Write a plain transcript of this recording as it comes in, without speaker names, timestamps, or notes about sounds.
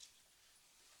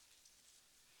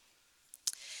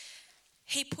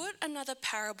He put another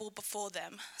parable before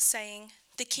them, saying,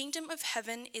 "The kingdom of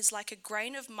heaven is like a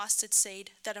grain of mustard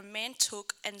seed that a man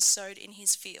took and sowed in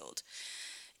his field.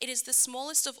 It is the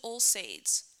smallest of all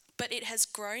seeds, but when it has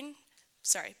grown,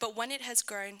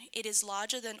 it is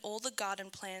larger than all the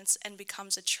garden plants and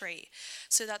becomes a tree,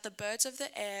 so that the birds of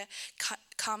the air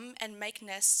come and make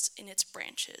nests in its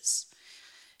branches."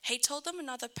 He told them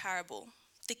another parable.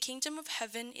 "The kingdom of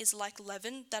heaven is like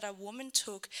leaven that a woman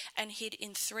took and hid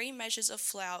in 3 measures of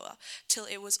flour till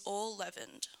it was all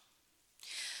leavened."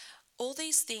 All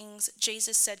these things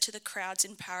Jesus said to the crowds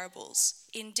in parables.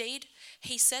 Indeed,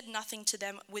 he said nothing to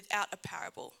them without a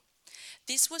parable.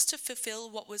 This was to fulfill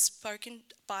what was spoken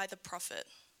by the prophet.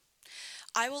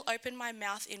 "I will open my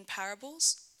mouth in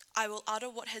parables. I will utter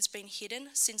what has been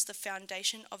hidden since the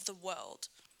foundation of the world."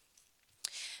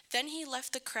 Then he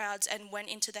left the crowds and went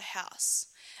into the house,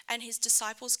 and his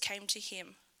disciples came to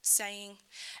him, saying,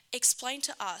 "Explain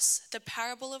to us the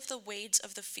parable of the weeds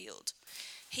of the field."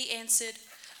 He answered,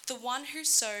 "The one who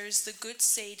sows the good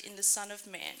seed in the Son of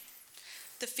Man.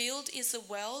 The field is the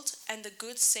world, and the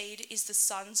good seed is the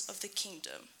sons of the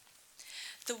kingdom.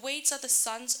 The weeds are the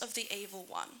sons of the evil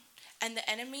one, and the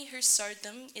enemy who sowed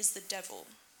them is the devil.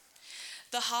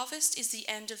 The harvest is the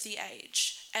end of the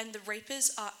age, and the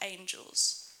reapers are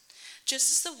angels.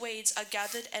 Just as the weeds are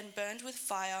gathered and burned with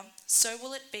fire, so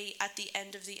will it be at the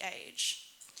end of the age.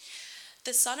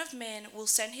 The Son of Man will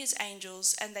send his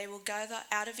angels, and they will gather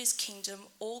out of his kingdom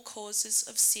all causes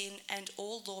of sin and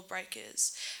all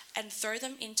lawbreakers, and throw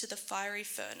them into the fiery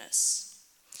furnace.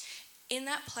 In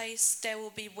that place there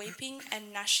will be weeping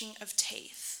and gnashing of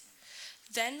teeth.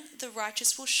 Then the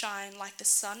righteous will shine like the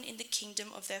sun in the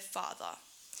kingdom of their Father.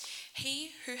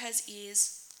 He who has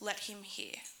ears, let him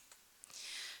hear.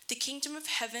 The kingdom of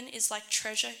heaven is like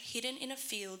treasure hidden in a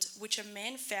field, which a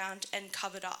man found and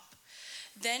covered up.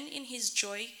 Then in his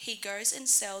joy he goes and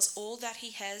sells all that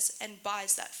he has and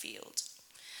buys that field.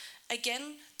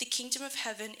 Again, the kingdom of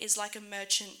heaven is like a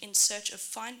merchant in search of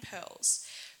fine pearls,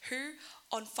 who,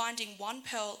 on finding one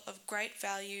pearl of great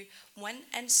value, went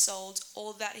and sold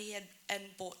all that he had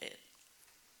and bought it.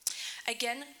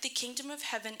 Again, the kingdom of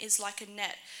heaven is like a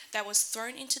net that was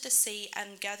thrown into the sea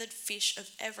and gathered fish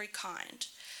of every kind.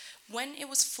 When it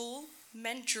was full,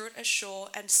 men drew it ashore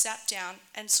and sat down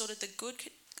and sorted the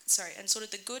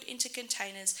good into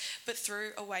containers, but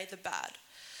threw away the bad.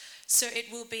 So it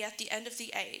will be at the end of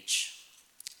the age.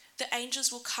 The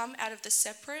angels will come out of the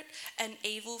separate and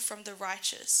evil from the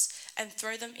righteous and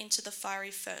throw them into the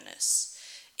fiery furnace.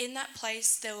 In that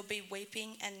place there will be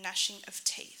weeping and gnashing of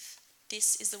teeth.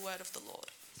 This is the word of the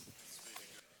Lord.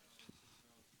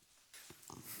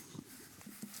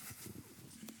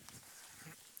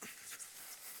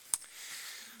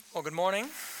 Well, good morning.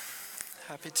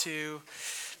 Happy to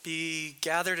be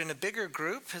gathered in a bigger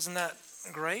group. Isn't that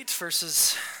great?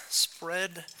 Versus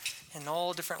spread in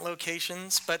all different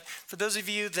locations. But for those of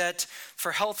you that,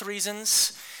 for health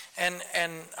reasons, and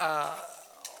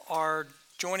are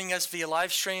joining us via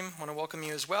live stream, I want to welcome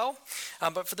you as well.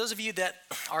 But for those of you that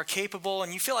are capable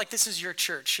and you feel like this is your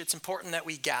church, it's important that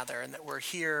we gather and that we're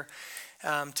here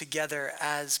together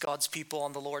as God's people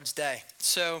on the Lord's Day.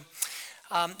 So,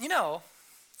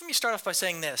 let me start off by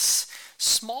saying this.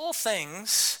 Small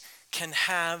things can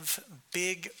have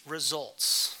big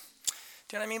results.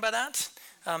 Do you know what I mean by that?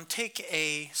 Take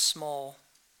a small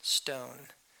stone,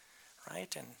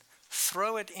 right, and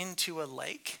throw it into a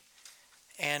lake,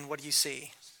 and what do you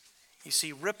see? You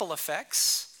see ripple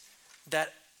effects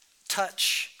that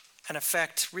touch and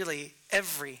affect really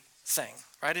everything,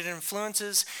 right? It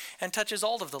influences and touches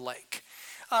all of the lake.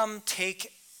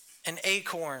 Take an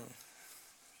acorn.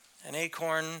 An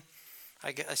acorn,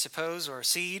 I suppose, or a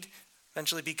seed,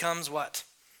 eventually becomes what?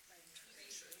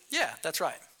 Yeah, that's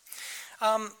right.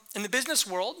 In the business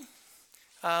world,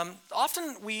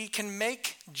 often we can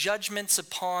make judgments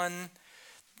upon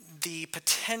the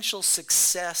potential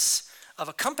success of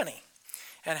a company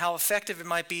and how effective it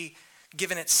might be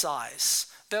given its size.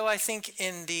 Though I think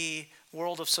in the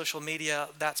world of social media,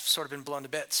 that's sort of been blown to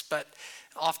bits. But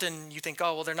often you think,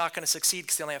 oh, well, they're not going to succeed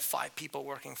because they only have 5 people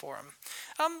working for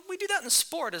them. We do that in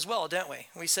sport as well, don't we?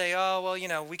 We say, oh,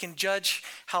 well, we can judge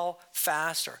how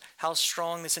fast or how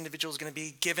strong this individual is going to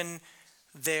be given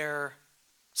their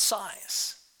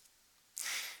size.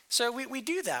 So we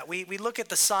do that. We look at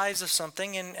the size of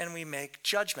something and we make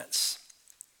judgments.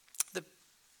 The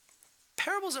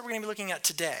parables that we're going to be looking at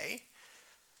today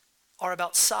are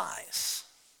about size.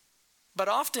 But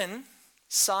often,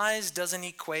 size doesn't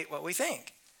equate what we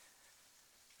think.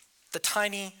 The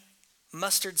tiny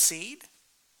mustard seed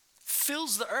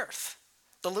fills the earth.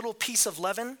 The little piece of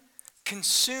leaven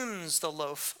consumes the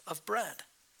loaf of bread.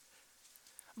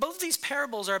 Both of these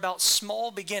parables are about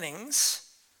small beginnings,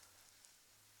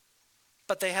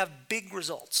 but they have big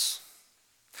results.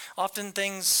 Often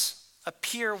things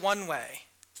appear one way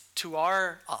to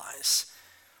our eyes,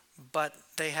 but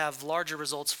they have larger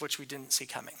results which we didn't see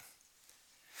coming.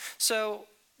 So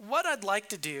what I'd like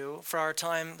to do for our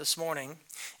time this morning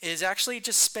is actually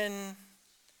just spend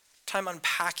time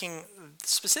unpacking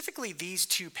specifically these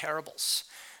two parables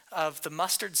of the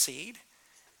mustard seed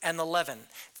and the leaven.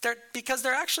 Because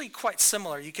they're actually quite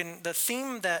similar. The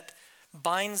theme that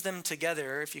binds them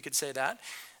together, if you could say that,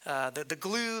 the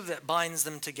glue that binds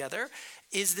them together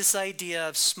is this idea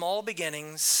of small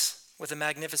beginnings with a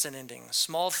magnificent ending.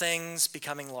 Small things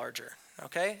becoming larger,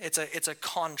 okay? It's a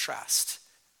contrast.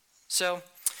 So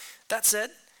that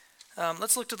said,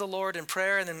 let's look to the Lord in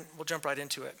prayer and then we'll jump right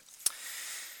into it.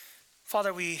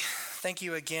 Father, we thank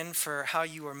you again for how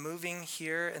you are moving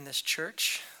here in this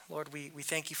church. Lord, we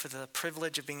thank you for the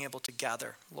privilege of being able to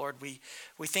gather. Lord, we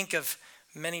think of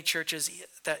many churches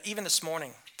that even this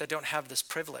morning that don't have this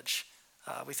privilege.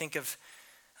 We think of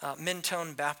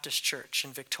Mentone Baptist Church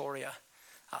in Victoria.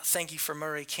 Thank you for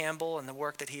Murray Campbell and the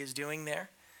work that he is doing there.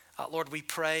 Lord, we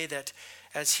pray that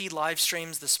as he live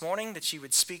streams this morning, that you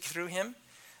would speak through him.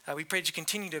 We pray that you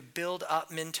continue to build up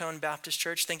Mentone Baptist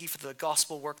Church. Thank you for the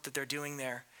gospel work that they're doing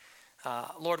there.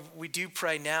 Lord, we do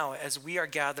pray now as we are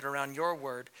gathered around your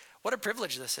word. What a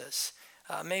privilege this is.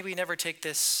 May we never take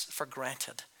this for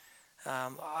granted.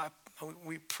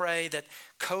 We pray that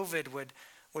COVID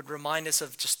would remind us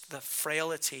of just the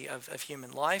frailty of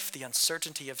human life, the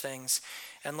uncertainty of things.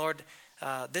 And Lord,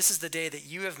 this is the day that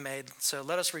you have made, so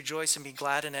let us rejoice and be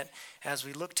glad in it as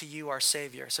we look to you, our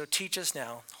Savior. So teach us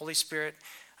now. Holy Spirit,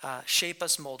 shape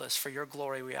us, mold us for your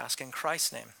glory, we ask in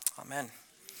Christ's name. Amen.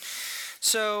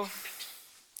 So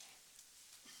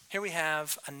here we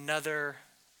have another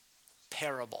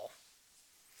parable,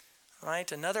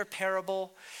 right? Another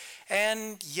parable,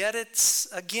 and yet it's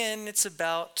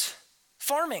about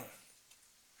farming,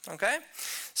 okay?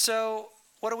 So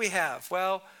what do we have?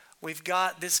 Well, we've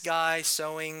got this guy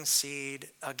sowing seed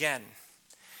again.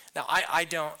 Now,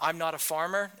 I'm not a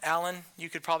farmer. Alan, you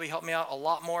could probably help me out a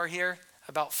lot more here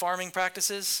about farming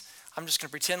practices. I'm just going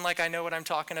to pretend like I know what I'm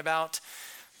talking about,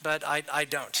 but I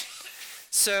don't.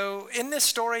 So in this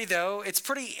story, though, it's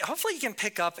hopefully you can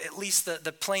pick up at least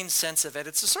the plain sense of it.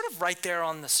 It's sort of right there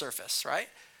on the surface, right?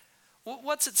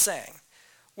 What's it saying?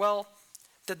 Well,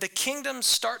 that the kingdom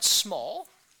starts small,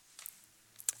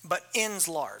 but ends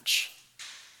large,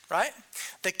 right?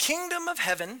 The kingdom of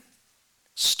heaven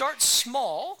starts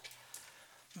small,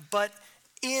 but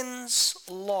ends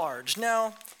large.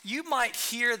 Now, you might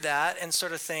hear that and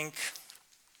sort of think,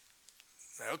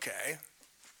 okay,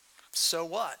 so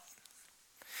what?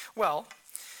 Well,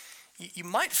 you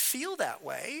might feel that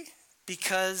way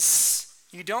because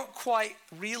you don't quite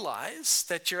realize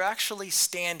that you're actually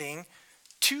standing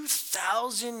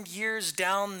 2,000 years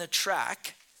down the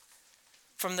track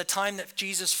from the time that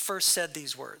Jesus first said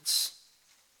these words.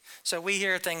 So we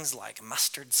hear things like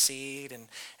mustard seed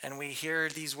and we hear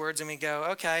these words and we go,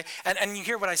 okay. And you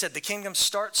hear what I said, the kingdom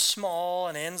starts small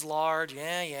and ends large.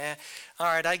 Yeah. All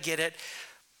right, I get it.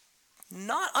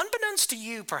 Not unbeknownst to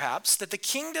you, perhaps, that the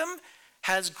kingdom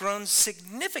has grown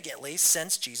significantly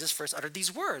since Jesus first uttered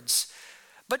these words.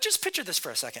 But just picture this for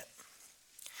a second.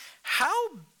 How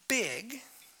big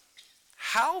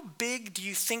do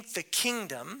you think the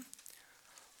kingdom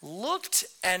looked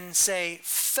and,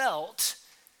 felt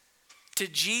to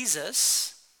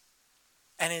Jesus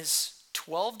and his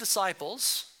 12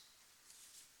 disciples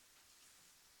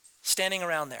standing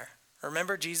around there?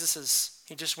 Remember, he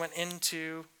just went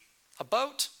into a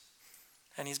boat,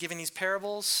 and he's giving these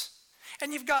parables,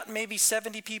 and you've got maybe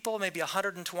 70 people, maybe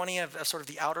 120 of sort of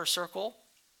the outer circle.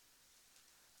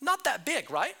 Not that big,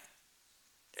 right?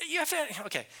 You have to,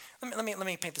 okay, let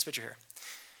me paint this picture here.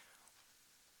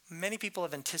 Many people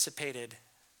have anticipated,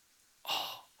 as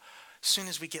soon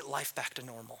as we get life back to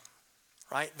normal,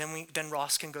 right? Then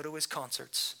Ross can go to his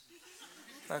concerts,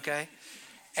 okay?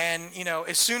 And,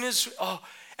 as soon as,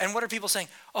 and what are people saying?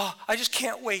 I just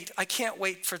can't wait. I can't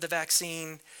wait for the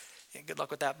vaccine. Yeah, good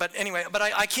luck with that. But anyway,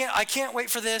 I can't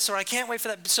wait for this, or I can't wait for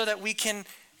that, so that we can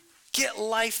get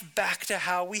life back to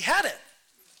how we had it.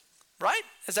 Right?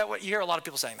 Is that what you hear? A lot of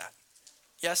people saying that.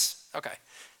 Yes? Okay.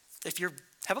 If you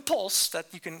have a pulse that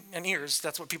you can, and ears,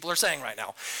 that's what people are saying right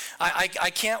now. I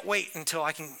can't wait until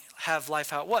I can have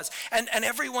life how it was. And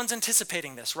everyone's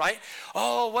anticipating this, right?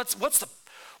 What's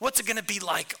it going to be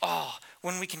like?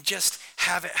 When we can just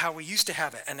have it how we used to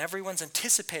have it. And everyone's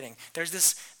anticipating. There's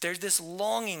this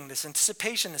longing, this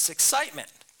anticipation, this excitement.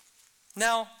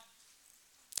 Now,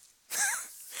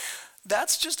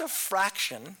 that's just a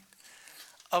fraction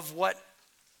of what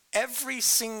every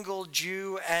single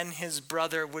Jew and his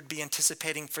brother would be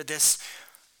anticipating for this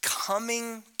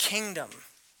coming kingdom.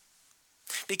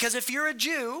 Because if you're a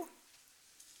Jew,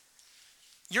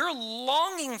 you're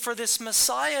longing for this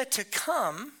Messiah to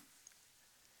come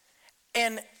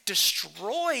and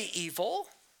destroy evil,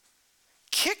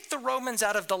 kick the Romans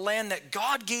out of the land that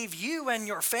God gave you and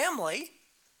your family,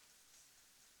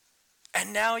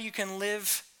 and now you can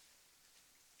live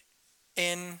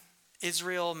in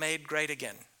Israel made great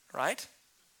again, right?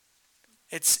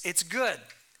 It's good.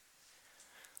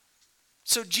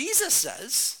 So Jesus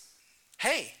says,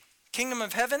 hey, kingdom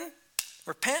of heaven,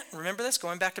 repent. Remember this,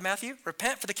 going back to Matthew.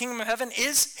 Repent, for the kingdom of heaven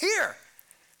is here.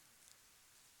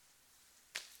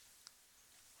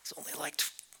 It's only like,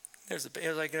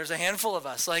 there's a handful of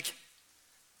us. Like,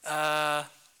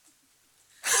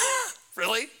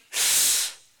 really?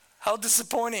 How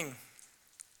disappointing.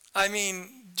 I mean,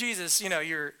 Jesus,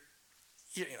 your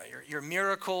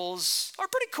miracles are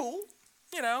pretty cool,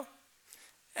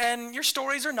 and your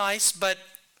stories are nice, but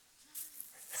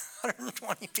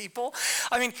 120 people.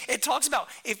 I mean, it talks about,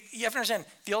 if you have to understand,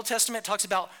 the Old Testament talks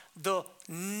about the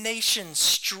nation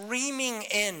streaming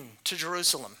in to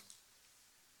Jerusalem.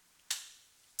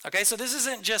 Okay, so this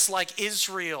isn't just like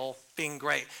Israel being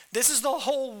great. This is the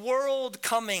whole world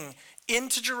coming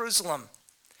into Jerusalem.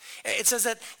 It says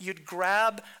that you'd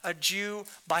grab a Jew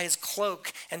by his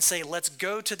cloak and say, let's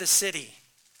go to the city.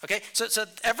 Okay, so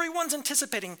everyone's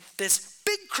anticipating this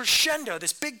big crescendo,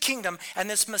 this big kingdom, and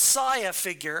this Messiah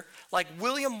figure like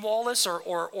William Wallace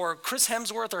or Chris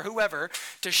Hemsworth or whoever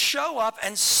to show up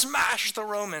and smash the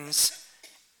Romans.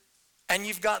 And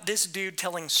you've got this dude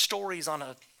telling stories on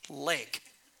a lake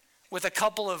with a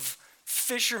couple of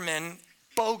fishermen,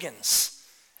 bogans,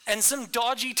 and some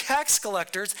dodgy tax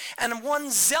collectors, and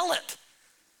one zealot.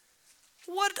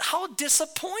 How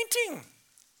disappointing.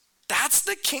 That's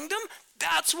the kingdom?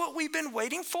 That's what we've been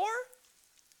waiting for?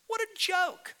 What a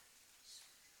joke.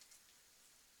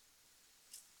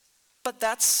 But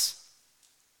that's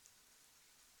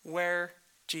where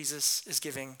Jesus is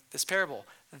giving this parable.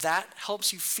 That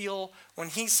helps you feel when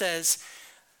he says,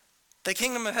 the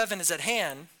kingdom of heaven is at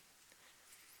hand,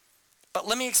 but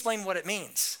let me explain what it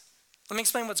means. Let me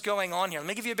explain what's going on here. Let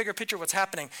me give you a bigger picture of what's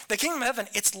happening. The kingdom of heaven,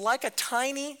 it's like a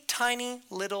tiny, tiny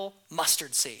little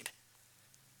mustard seed.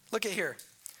 Look at here.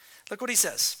 Look what he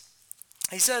says.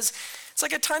 He says, it's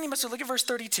like a tiny mustard. Look at verse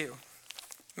 32.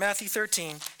 Matthew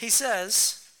 13. He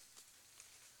says,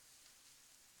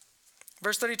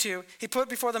 verse 32, he put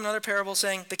before them another parable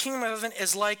saying, the kingdom of heaven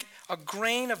is like a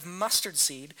grain of mustard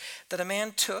seed that a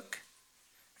man took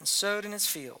and sowed in his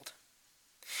field.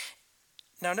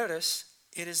 Now notice,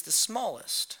 it is the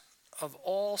smallest of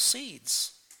all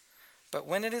seeds. But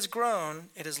when it is grown,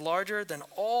 it is larger than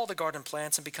all the garden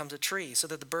plants and becomes a tree, so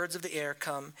that the birds of the air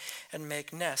come and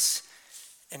make nests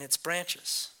in its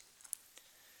branches.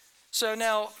 So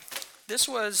now, this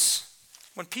was,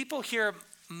 when people hear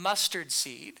mustard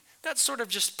seed, that's sort of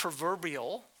just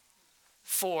proverbial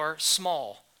for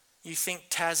small. You think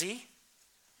Tassie,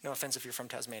 no offense if you're from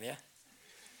Tasmania,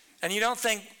 and you don't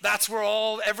think that's where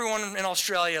everyone in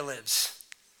Australia lives.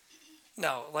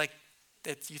 No, like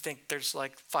you think there's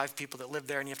like 5 people that live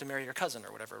there and you have to marry your cousin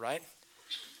or whatever, right?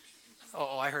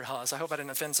 Oh, I heard Haas. I hope I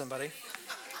didn't offend somebody.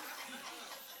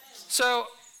 So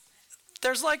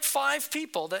there's like 5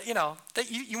 people that,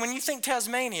 that you when you think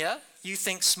Tasmania, you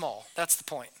think small. That's the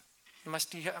point.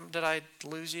 Did I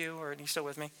lose you, or are you still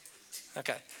with me?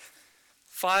 Okay.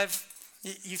 5,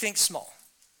 you think small.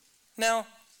 Now,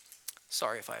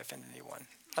 sorry if I offended anyone.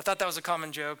 I thought that was a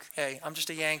common joke. Hey, I'm just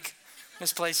a Yank,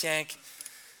 misplaced Yank.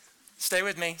 Stay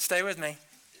with me.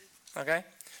 Okay?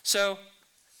 So,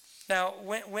 now,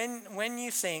 when you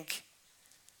think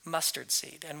mustard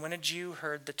seed, and when a Jew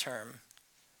heard the term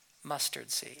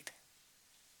mustard seed,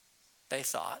 they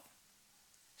thought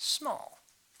small.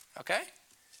 Okay?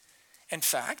 In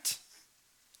fact,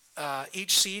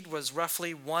 each seed was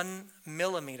roughly 1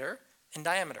 millimeter in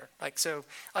diameter.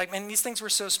 And these things were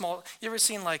so small. You ever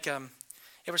seen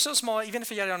they were so small, even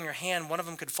if you had it on your hand, one of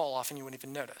them could fall off and you wouldn't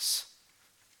even notice.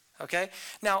 Okay?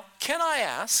 Now, can I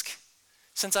ask,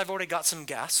 since I've already got some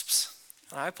gasps,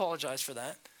 and I apologize for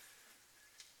that,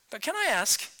 but can I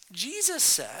ask, Jesus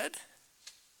said,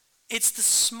 it's the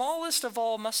smallest of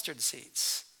all mustard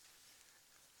seeds.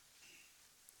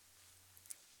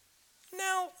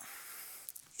 Now,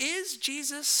 is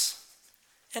Jesus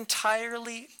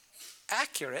entirely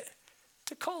accurate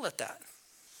to call it that?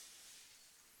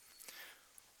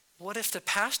 What if the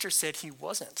pastor said he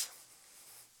wasn't?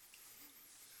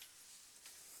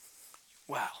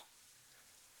 Wow.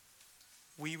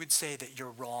 We would say that you're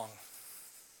wrong.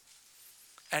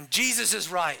 And Jesus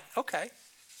is right. Okay.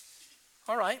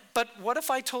 All right. But what if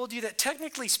I told you that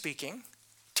technically speaking,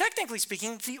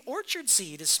 the orchard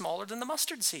seed is smaller than the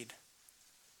mustard seed?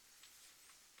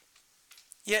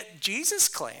 Yet Jesus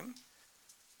claims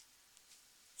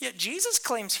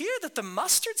here that the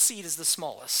mustard seed is the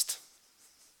smallest.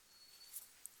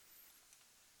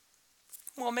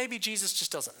 Well, maybe Jesus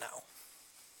just doesn't know.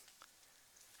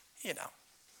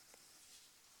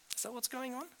 Is that what's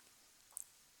going on?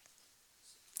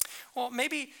 Well,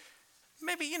 maybe,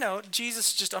 Jesus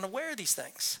is just unaware of these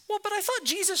things. Well, but I thought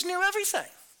Jesus knew everything.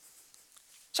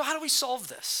 So how do we solve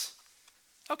this?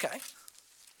 Okay.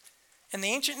 In the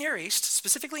ancient Near East,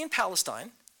 specifically in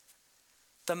Palestine,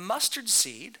 the mustard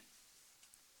seed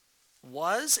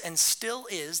was and still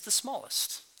is the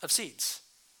smallest of seeds.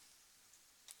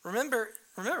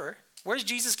 Remember, where's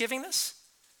Jesus giving this?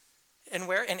 And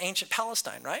where? In ancient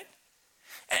Palestine, right?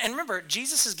 And remember,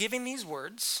 Jesus is giving these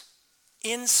words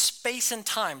in space and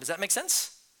time. Does that make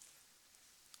sense?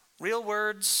 Real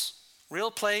words,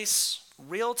 real place,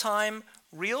 real time,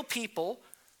 real people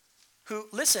who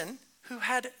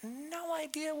had no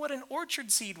idea what an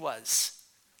orchard seed was.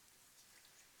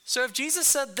 So if Jesus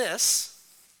said this,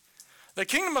 the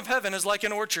kingdom of heaven is like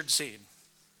an orchard seed.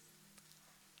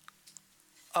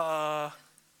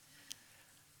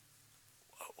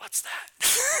 What's that?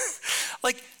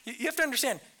 You have to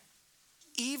understand,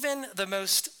 even the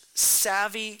most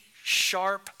savvy,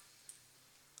 sharp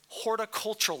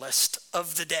horticulturalist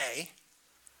of the day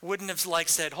wouldn't have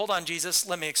said, hold on, Jesus,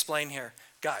 let me explain here.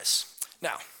 Guys,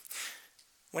 now,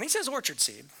 when he says orchard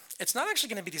seed, it's not actually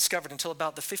going to be discovered until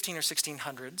about the 15 or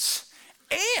 1600s.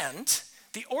 And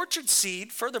the orchard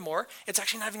seed, furthermore, it's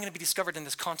actually not even going to be discovered in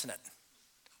this continent.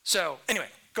 So anyway,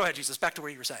 go ahead, Jesus, back to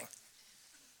what you were saying.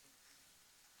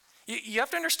 You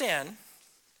have to understand,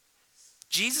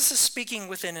 Jesus is speaking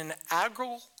within an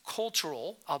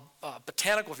agricultural,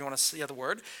 botanical, if you want to see the other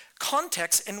word,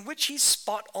 context in which he's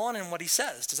spot on in what he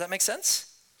says. Does that make sense?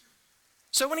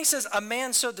 So when he says a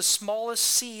man sowed the smallest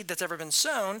seed that's ever been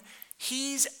sown,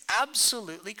 he's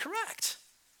absolutely correct.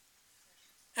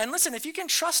 And listen, if you can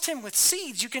trust him with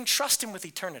seeds, you can trust him with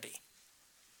eternity.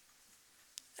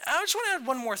 I just want to add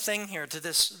one more thing here to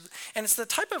this, and it's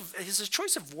his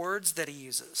choice of words that he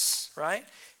uses, right?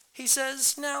 He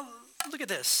says, now, look at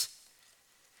this.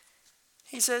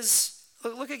 He says,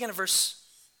 look again at verse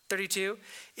 32.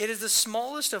 It is the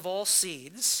smallest of all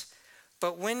seeds,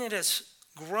 but when it has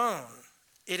grown,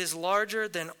 it is larger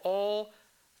than all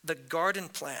the garden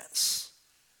plants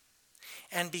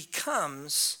and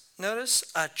becomes, notice,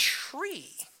 a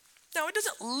tree. Now, it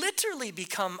doesn't literally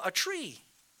become a tree.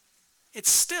 It's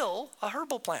still a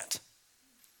herbal plant.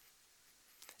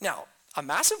 Now, a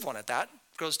massive one at that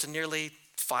goes to nearly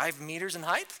 5 meters in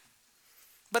height,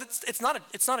 but it's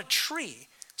not a tree.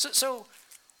 So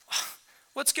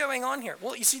what's going on here?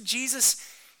 Well, you see, Jesus,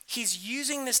 he's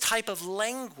using this type of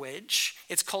language.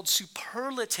 It's called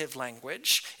superlative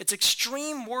language. It's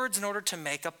extreme words in order to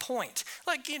make a point.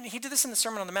 He did this in the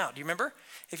Sermon on the Mount. Do you remember?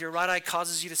 If your right eye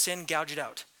causes you to sin, gouge it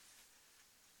out.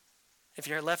 If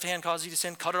your left hand causes you to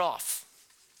sin, cut it off,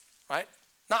 right?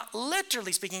 Not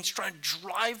literally speaking, he's trying to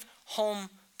drive home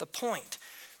the point.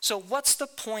 So what's the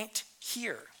point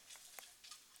here?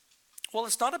 Well,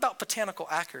 it's not about botanical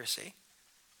accuracy.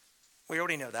 We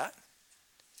already know that.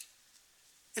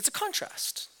 It's a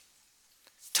contrast.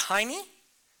 Tiny,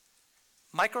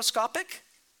 microscopic,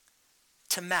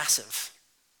 to massive.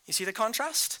 You see the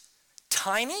contrast?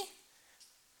 Tiny,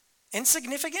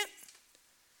 insignificant,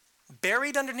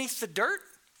 buried underneath the dirt.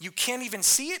 You can't even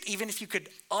see it. Even if you could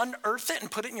unearth it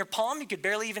and put it in your palm, you could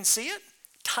barely even see it.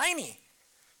 Tiny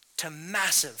to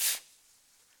massive.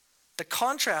 The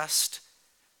contrast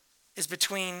is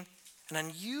between an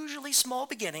unusually small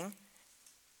beginning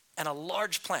and a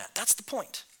large plant. That's the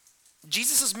point.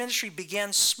 Jesus' ministry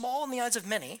began small in the eyes of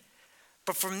many,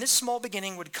 but from this small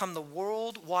beginning would come the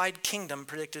worldwide kingdom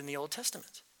predicted in the Old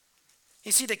Testament.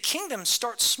 You see, the kingdom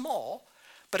starts small,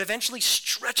 but eventually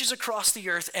stretches across the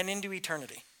earth and into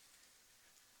eternity.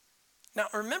 Now,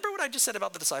 remember what I just said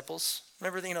about the disciples?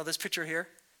 Remember, this picture here?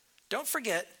 Don't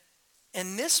forget,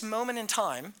 in this moment in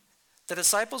time, the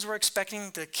disciples were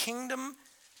expecting the kingdom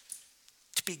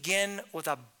to begin with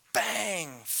a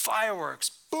bang, fireworks,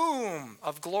 boom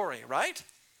of glory, right?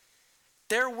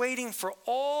 They're waiting for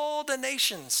all the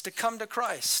nations to come to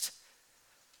Christ.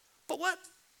 But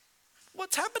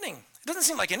what's happening? It doesn't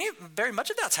seem like very much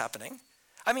of that's happening.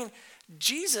 I mean,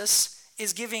 Jesus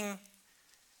is giving,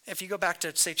 if you go back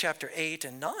to, say, chapter 8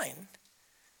 and 9,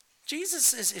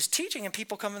 Jesus is teaching and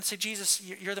people come and say, Jesus,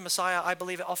 you're the Messiah. I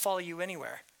believe it. I'll follow you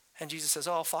anywhere. And Jesus says,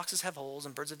 oh, foxes have holes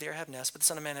and birds of the air have nests, but the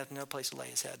Son of Man has no place to lay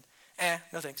his head.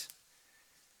 No thanks.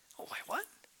 Oh, wait, what?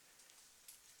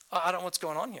 I don't know what's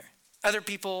going on here. Other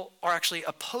people are actually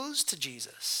opposed to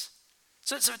Jesus.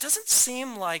 So it doesn't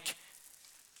seem like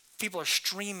people are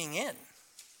streaming in.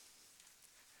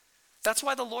 That's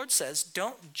why the Lord says,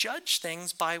 don't judge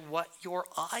things by what your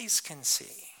eyes can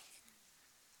see.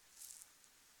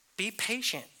 Be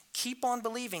patient. Keep on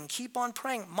believing. Keep on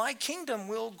praying. My kingdom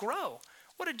will grow.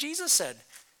 What did Jesus say?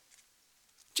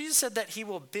 Jesus said that he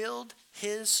will build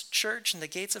his church and the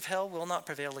gates of hell will not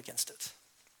prevail against it.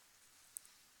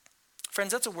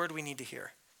 Friends, that's a word we need to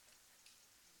hear.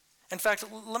 In fact,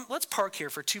 let's park here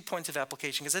for 2 points of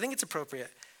application because I think it's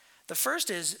appropriate. The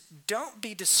first is, don't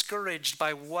be discouraged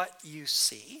by what you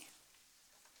see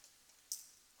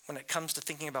when it comes to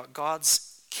thinking about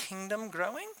God's kingdom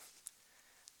growing.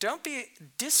 Don't be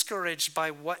discouraged by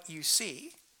what you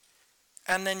see.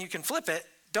 And then you can flip it.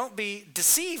 Don't be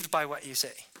deceived by what you see.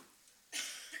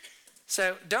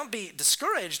 So don't be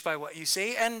discouraged by what you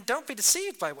see, and don't be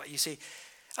deceived by what you see.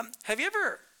 Have you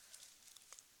ever,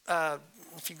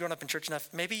 if you've grown up in church enough,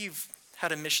 maybe you've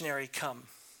had a missionary come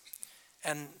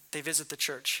and they visit the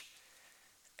church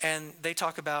and they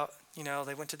talk about,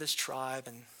 they went to this tribe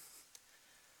and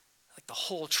like the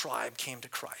whole tribe came to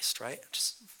Christ, right?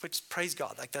 Which praise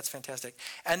God, like that's fantastic.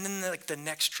 And then the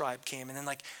next tribe came and then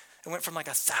it went from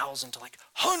 1,000 to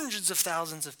hundreds of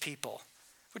thousands of people,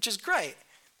 which is great.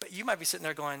 But you might be sitting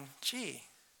there going, gee,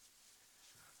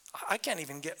 I can't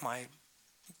even get my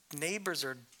neighbors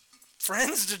or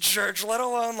friends to church, let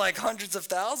alone hundreds of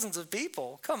thousands of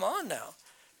people. Come on now.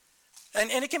 And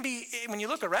it can be, when you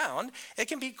look around, it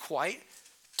can be quite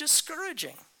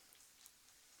discouraging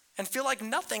and feel like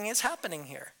nothing is happening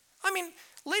here. I mean,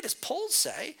 latest polls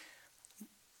say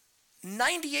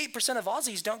 98% of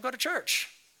Aussies don't go to church.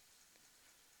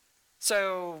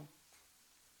 So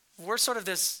we're sort of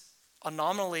this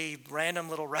anomaly, random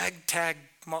little ragtag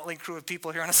motley crew of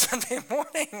people here on a Sunday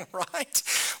morning, right?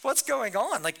 What's going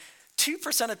on?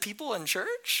 2% of people in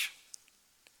church?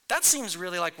 That seems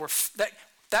really like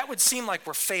that would seem like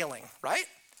we're failing, right?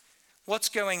 What's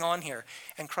going on here?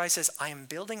 And Christ says, I am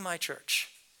building my church.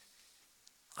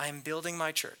 I am building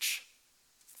my church.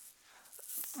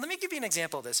 Let me give you an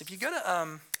example of this. If you go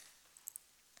to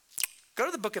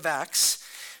the book of Acts,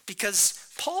 because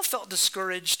Paul felt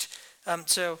discouraged.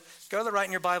 So go to the right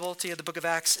in your Bible to the book of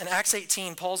Acts. In Acts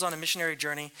 18, Paul's on a missionary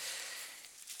journey.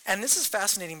 And this is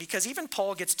fascinating because even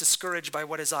Paul gets discouraged by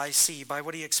what his eyes see, by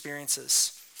what he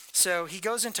experiences. So he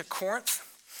goes into Corinth.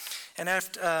 And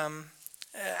after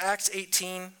Acts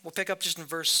 18, we'll pick up just in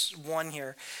verse 1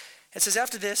 here. It says,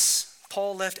 after this,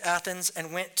 Paul left Athens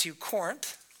and went to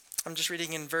Corinth. I'm just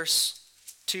reading in verse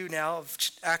 2 now of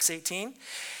Acts 18.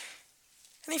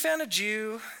 And he found a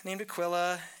Jew named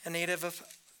Aquila, a native of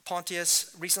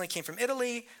Pontus, recently came from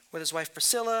Italy with his wife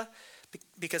Priscilla,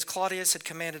 because Claudius had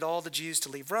commanded all the Jews to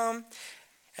leave Rome.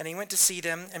 And he went to see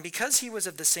them. And because he was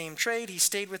of the same trade, he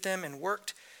stayed with them and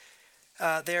worked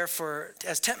there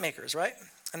as tent makers, right?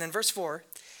 And then verse 4,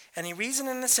 and he reasoned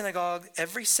in the synagogue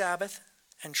every Sabbath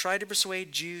and tried to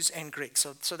persuade Jews and Greeks.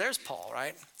 So there's Paul,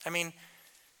 right? I mean,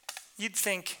 you'd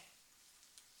think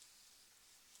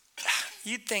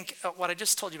what I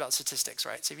just told you about statistics,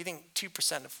 right? So if you think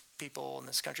 2% of people in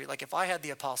this country, if I had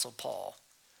the Apostle Paul,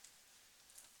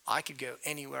 I could go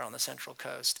anywhere on the Central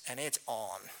Coast and it's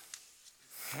on,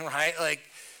 right?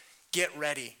 Get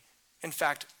ready. In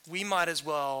fact, we might as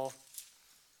well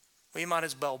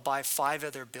buy 5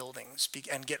 other buildings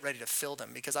and get ready to fill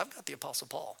them because I've got the Apostle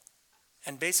Paul.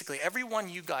 And basically everyone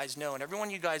you guys know and everyone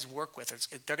you guys work with,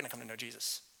 they're going to come to know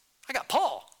Jesus. I got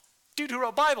Paul, dude who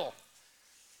wrote Bible.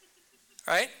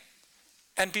 Right?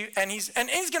 And he's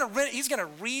gonna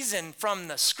reason from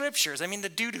the scriptures. I mean, the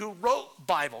dude who wrote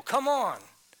Bible. Come on,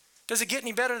 does it get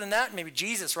any better than that? Maybe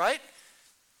Jesus, right?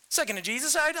 Second to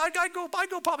Jesus, I'd go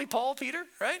probably Paul, Peter,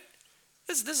 right?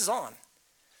 This is on.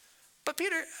 But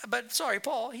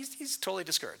Paul, he's totally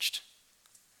discouraged.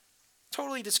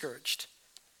 Totally discouraged.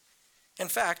 In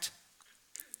fact,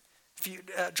 if you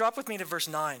drop with me to verse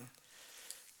 9,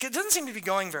 it doesn't seem to be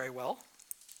going very well.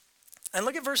 And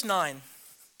look at verse 9.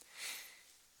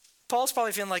 Paul's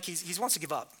probably feeling like he wants to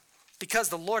give up because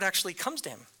the Lord actually comes to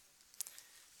him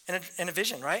in a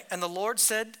vision, right? And the Lord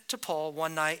said to Paul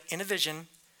one night in a vision,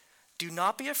 do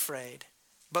not be afraid,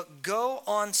 but go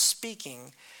on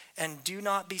speaking and do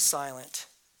not be silent.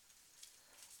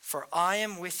 For I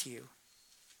am with you,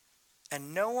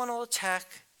 and no one will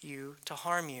attack you to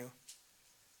harm you.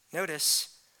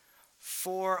 Notice,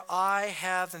 for I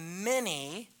have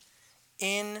many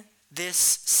in this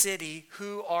city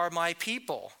who are my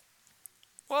people.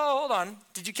 Whoa, hold on.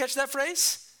 Did you catch that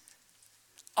phrase?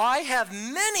 I have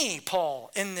many,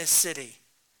 Paul, in this city.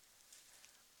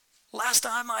 Last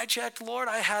time I checked, Lord,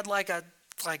 I had like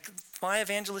my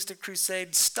evangelistic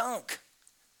crusade stunk.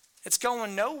 It's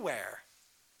going nowhere.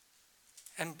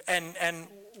 And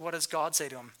what does God say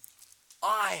to him?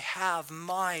 I have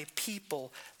my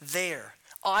people there.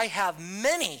 I have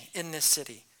many in this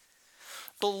city.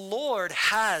 The Lord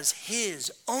has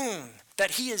his own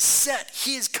that he has set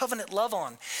his covenant love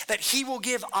on, that he will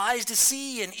give eyes to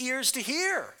see and ears to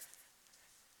hear.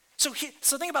 So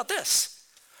think about this.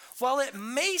 While it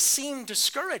may seem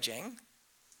discouraging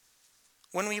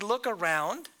when we look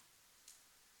around,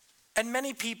 and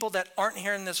many people that aren't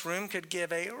here in this room could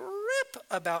give a rip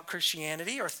about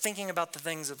Christianity or thinking about the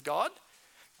things of God,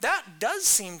 that does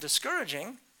seem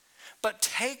discouraging, but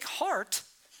take heart.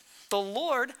 The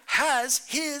Lord has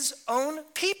his own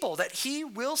people that he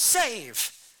will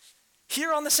save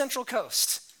here on the Central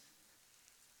Coast.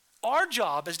 Our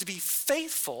job is to be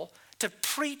faithful to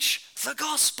preach the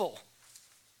gospel.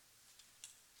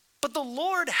 But the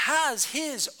Lord has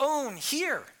his own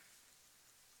here.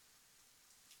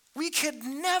 We could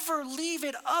never leave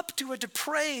it up to a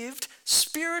depraved,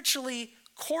 spiritually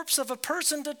corpse of a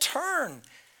person to turn.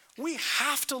 We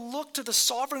have to look to the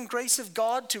sovereign grace of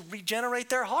God to regenerate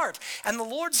their heart. And the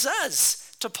Lord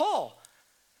says to Paul,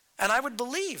 and I would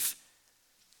believe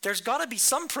there's got to be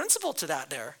some principle to that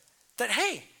there, that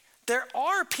hey, there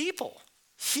are people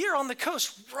here on the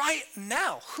coast right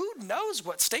now, who knows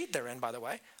what state they're in, by the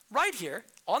way, right here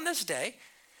on this day,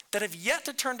 that have yet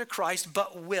to turn to Christ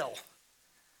but will.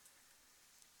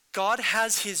 God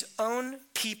has his own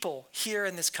people here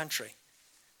in this country,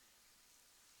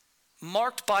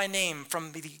 marked by name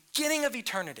from the beginning of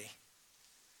eternity.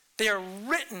 They are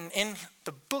written in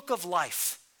the book of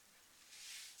life.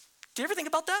 Do you ever think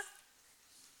about that?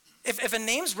 If a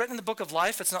name's written in the book of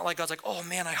life, it's not like God's like, oh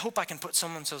man, I hope I can put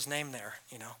so-and-so's name there,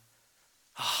 you know.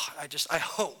 Oh, I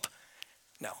hope.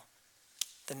 No,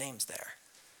 the name's there.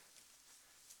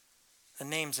 The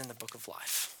name's in the book of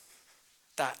life.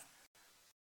 That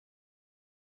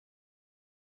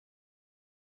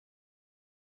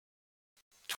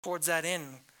towards that end,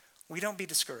 we don't be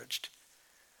discouraged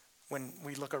when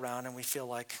we look around and we feel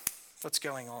like, what's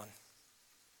going on?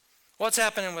 What's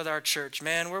happening with our church,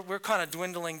 man? We're kind of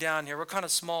dwindling down here. We're kind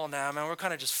of small now, man. We're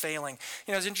kind of just failing.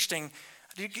 You know, it's interesting.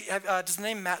 Does the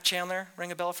name Matt Chandler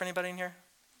ring a bell for anybody in here?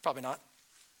 Probably not.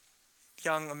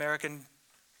 Young American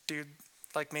dude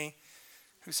like me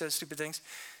who says stupid things.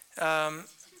 Guy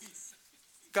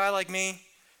like me.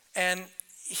 And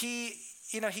he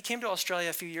came to Australia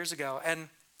a few years ago, and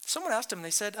someone asked him, they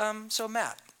said, so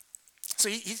Matt, so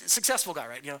he's a successful guy,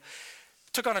 right? You know,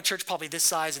 took on a church probably this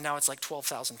size, and now it's like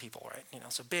 12,000 people, right? You know,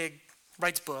 so big,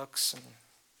 writes books,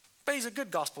 but he's a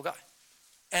good gospel guy.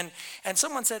 And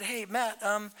someone said, hey, Matt,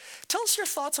 tell us your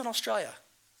thoughts on Australia.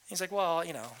 He's like, well,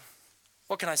 you know,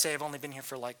 what can I say? I've only been here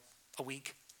for like a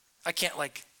week. I can't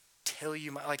like tell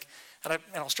you and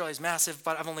Australia's massive,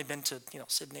 but I've only been to, you know,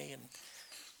 Sydney and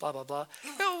blah, blah, blah.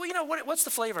 No, you know, what's the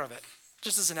flavor of it?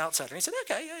 Just as an outsider. And he said,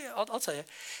 okay, yeah, I'll tell you.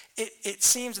 It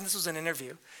seems, and this was an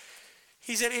interview,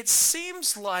 he said, it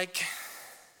seems like,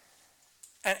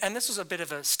 and this was a bit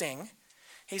of a sting,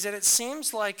 he said, it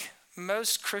seems like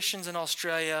most Christians in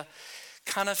Australia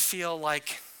kind of feel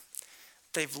like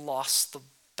they've lost the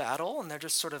battle and they're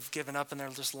just sort of given up and they're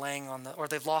just laying on or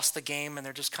they've lost the game and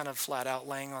they're just kind of flat out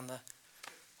laying on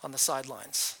the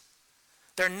sidelines.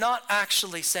 They're not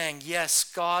actually saying, yes,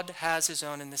 God has his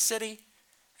own in the city,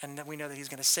 and that we know that he's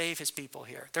going to save his people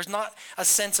here. There's not a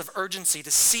sense of urgency to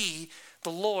see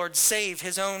the Lord save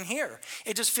his own here.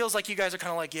 It just feels like you guys are kind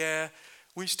of like, yeah,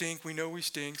 we stink, we know we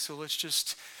stink, so let's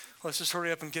just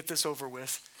hurry up and get this over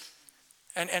with.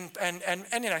 And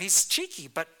you know, he's cheeky,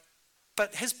 but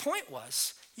his point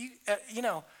was,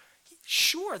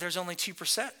 sure, there's only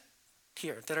 2%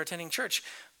 here that are attending church,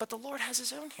 but the Lord has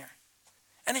his own here.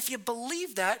 And if you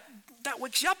believe that, that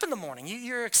wakes you up in the morning.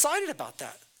 You're excited about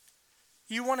that.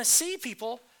 You want to see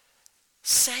people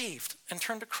saved and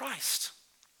turn to Christ.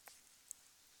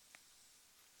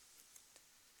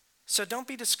 So don't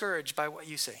be discouraged by what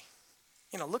you see.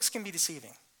 You know, looks can be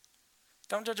deceiving.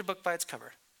 Don't judge a book by its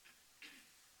cover.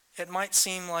 It might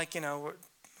seem like, you know,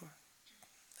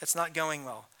 it's not going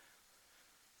well.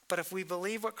 But if we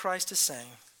believe what Christ is saying,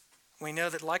 we know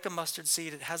that like a mustard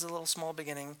seed, it has a little small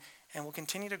beginning and will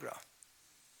continue to grow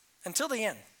until the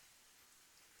end.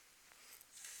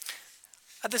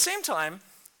 At the same time,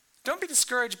 don't be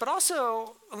discouraged, but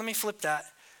also, let me flip that.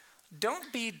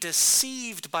 Don't be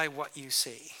deceived by what you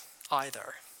see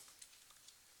either.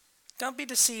 Don't be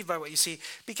deceived by what you see,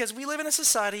 because we live in a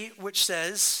society which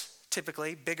says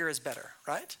typically, bigger is better,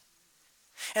 right?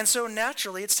 And so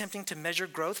naturally, it's tempting to measure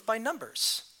growth by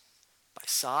numbers, by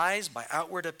size, by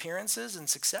outward appearances and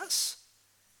success.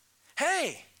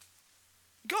 Hey,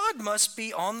 God must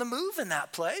be on the move in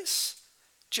that place.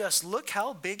 Just look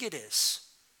how big it is.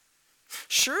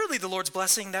 Surely the Lord's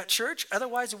blessing that church,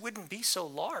 otherwise it wouldn't be so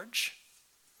large.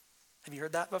 Have you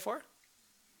heard that before?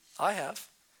 I have.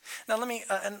 Now let me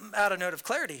add a note of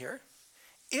clarity here.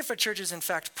 If a church is in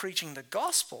fact preaching the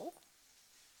gospel,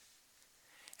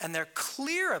 and they're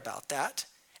clear about that,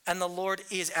 and the Lord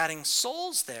is adding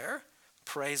souls there,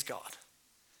 praise God.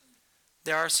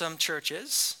 There are some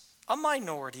churches, a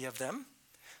minority of them,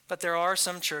 but there are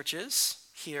some churches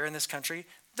here in this country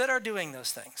that are doing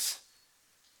those things.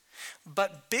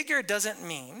 But bigger doesn't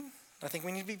mean, I think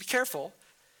we need to be careful,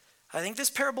 I think this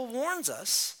parable warns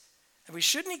us that we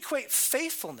shouldn't equate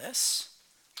faithfulness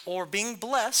or being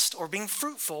blessed or being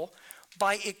fruitful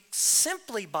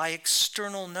simply by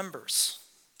external numbers.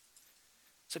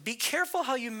 So be careful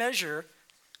how you measure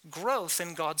growth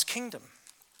in God's kingdom.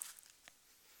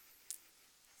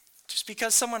 Just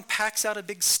because someone packs out a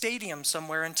big stadium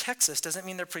somewhere in Texas doesn't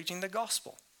mean they're preaching the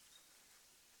gospel.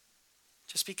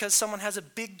 Just because someone has a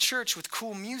big church with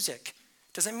cool music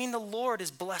doesn't mean the Lord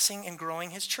is blessing and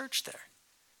growing his church there.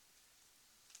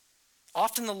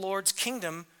 Often the Lord's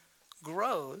kingdom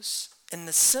grows in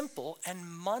the simple and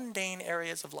mundane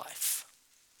areas of life.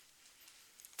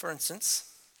 For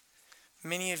instance,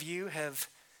 many of you have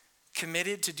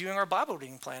committed to doing our Bible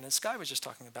reading plan, as Sky was just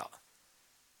talking about.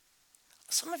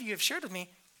 Some of you have shared with me,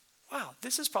 wow,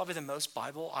 this is probably the most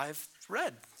Bible I've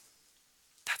read.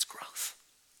 That's growth.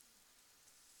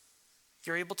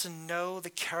 You're able to know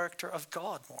the character of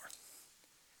God more.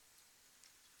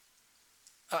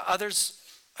 Others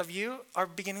of you are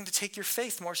beginning to take your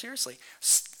faith more seriously.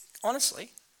 Honestly,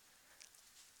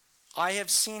 I have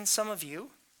seen some of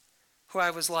you who I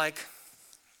was like,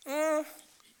 not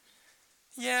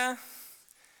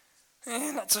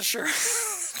so sure,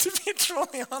 to be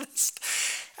truly honest.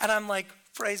 And I'm like,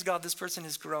 praise God, this person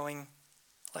is growing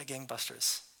like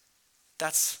gangbusters.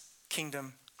 That's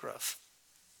kingdom growth.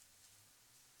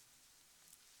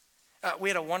 We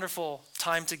had a wonderful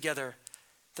time together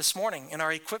this morning in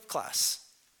our Equip class.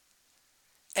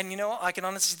 And you know, I can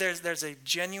honestly say there's a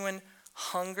genuine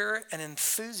hunger and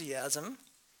enthusiasm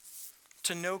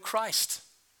to know Christ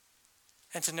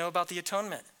and to know about the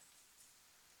atonement.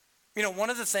 You know,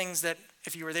 one of the things that,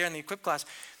 if you were there in the Equip class,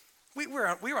 we were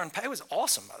it was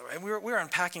awesome, by the way. We were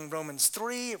unpacking Romans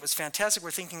 3. It was fantastic. We're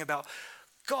thinking about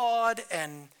God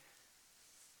and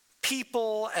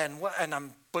people and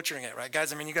I'm butchering it, right,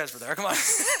 guys? I mean, you guys were there. Come on.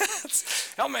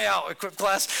 Help me out, Equip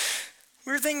class.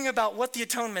 We were thinking about what the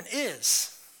atonement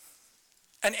is.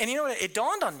 And you know what? It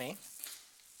dawned on me.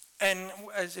 And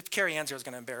if Carrie Ann's here, I was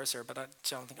going to embarrass her, but I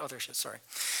don't think, there she is, sorry.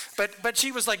 But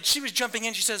she was jumping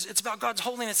in. She says, it's about God's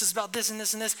holiness. It's about this and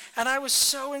this and this. And I was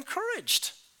so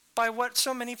encouraged by what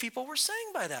so many people were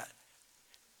saying by that.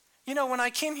 You know, when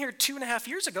I came here 2.5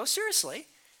 years ago, seriously,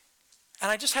 and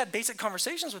I just had basic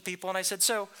conversations with people, and I said,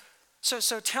 so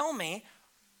tell me,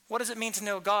 what does it mean to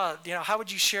know God? You know, how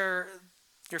would you share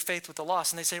your faith with the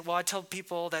lost? And they say, well, I tell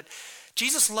people that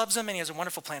Jesus loves them and he has a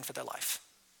wonderful plan for their life.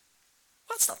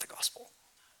 Well, that's not the gospel.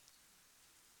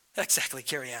 Exactly,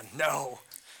 Carrie Ann. No.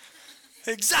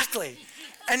 Exactly.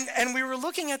 And we were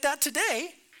looking at that today.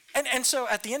 And so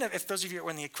at the end of, if those of you were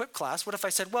in the Equip class, what if I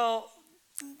said, well,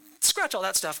 scratch all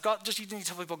that stuff. God, just you need to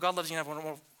tell people God loves you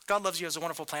and God loves you as a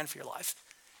wonderful plan for your life.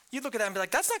 You'd look at that and be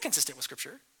like, that's not consistent with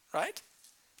Scripture, right?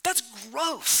 That's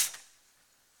growth.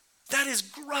 That is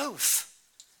growth.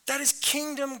 That is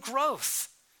kingdom growth.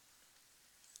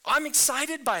 I'm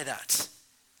excited by that.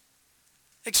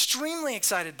 Extremely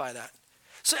excited by that.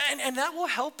 So, and that will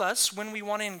help us when we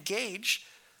want to engage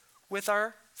with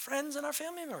our friends and our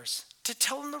family members to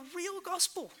tell them the real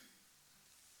gospel.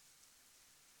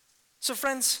 So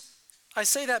friends, I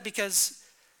say that because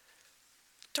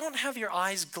don't have your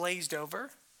eyes glazed over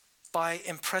by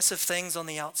impressive things on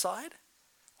the outside,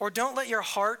 or don't let your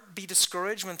heart be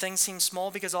discouraged when things seem small,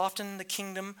 because often the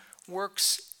kingdom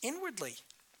works inwardly.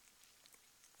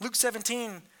 Luke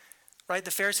 17, right, the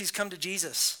Pharisees come to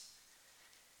Jesus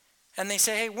and they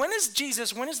say, hey, when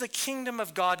is the kingdom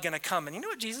of God going to come? And you know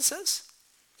what Jesus says?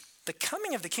 The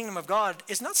coming of the kingdom of God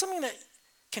is not something that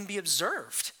can be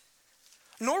observed.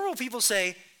 Nor will people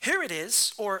say, here it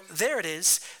is, or there it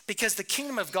is, because the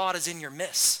kingdom of God is in your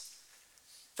midst.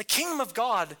 The kingdom of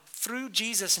God, through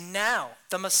Jesus now,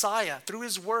 the Messiah, through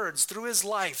his words, through his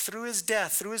life, through his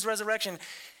death, through his resurrection,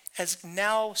 is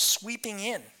now sweeping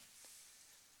in.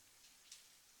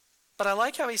 But I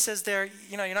like how he says there,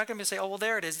 you know, you're not going to say, oh, well,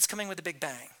 there it is. It's coming with a big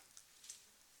bang.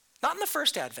 Not in the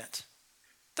first advent.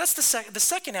 That's the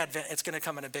second advent, it's going to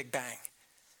come in a big bang.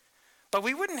 But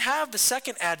we wouldn't have the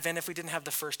second advent if we didn't have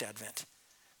the first advent.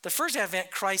 The first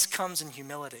advent, Christ comes in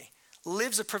humility,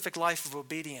 lives a perfect life of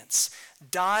obedience,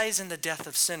 dies in the death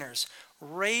of sinners,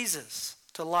 raises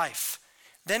to life,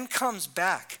 then comes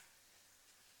back.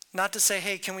 Not to say,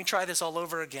 hey, can we try this all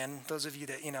over again? Those of you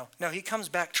that, No, he comes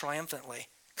back triumphantly,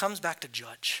 comes back to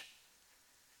judge.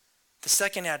 The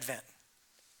second advent.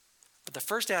 But the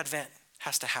first advent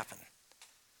has to happen.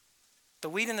 The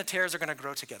wheat and the tares are going to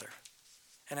grow together.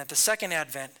 And at the second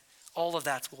advent, all of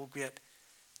that will get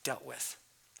dealt with.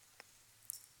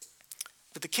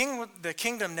 But the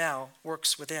kingdom now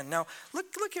works within. Now,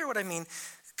 look here what I mean.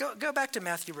 Go back to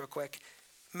Matthew real quick.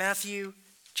 Matthew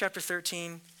chapter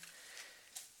 13.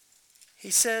 He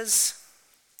says,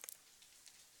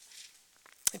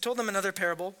 he told them another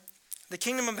parable. The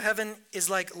kingdom of heaven is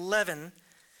like leaven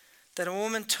that a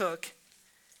woman took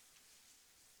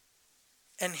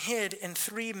and hid in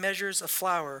 3 measures of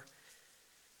flour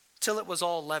till it was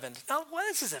all leavened. Now,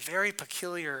 this is a very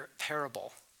peculiar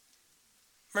parable.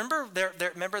 Remember,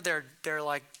 they're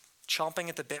like chomping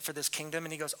at the bit for this kingdom,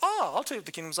 and he goes, I'll tell you what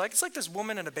the kingdom's like. It's like this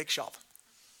woman in a bake shop.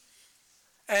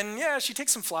 And yeah, she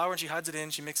takes some flour and she hides it in,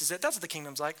 she mixes it. That's what the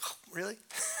kingdom's like. Oh, really?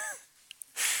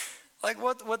 Like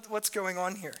what's going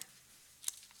on here?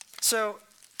 So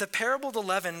the parable of the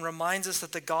leaven reminds us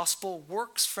that the gospel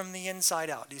works from the inside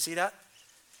out. Do you see that?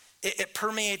 It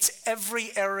permeates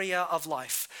every area of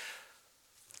life.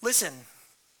 Listen,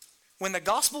 when the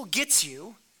gospel gets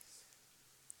you,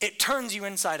 it turns you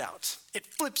inside out. It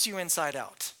flips you inside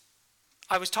out.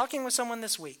 I was talking with someone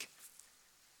this week,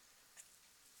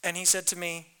 and he said to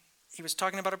me, he was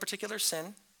talking about a particular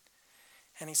sin,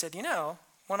 and he said,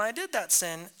 when I did that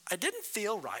sin, I didn't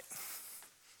feel right.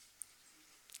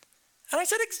 And I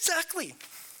said, exactly,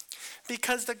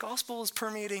 because the gospel is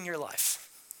permeating your life.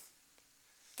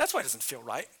 That's why it doesn't feel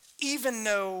right, even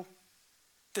though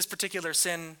this particular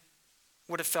sin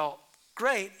would have felt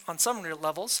great on some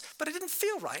levels, but it didn't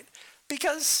feel right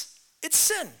because it's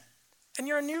sin, and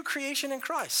you're a new creation in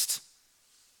Christ.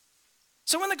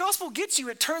 So when the gospel gets you,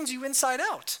 it turns you inside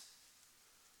out.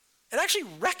 It actually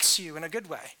wrecks you in a good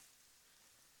way.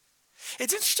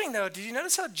 It's interesting though, did you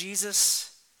notice how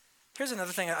here's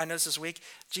another thing I noticed this week.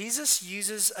 Jesus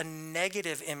uses a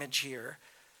negative image here,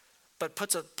 but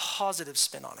puts a positive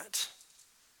spin on it.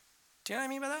 Do you know what I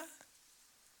mean by that?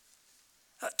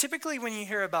 Typically when you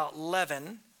hear about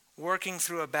leaven working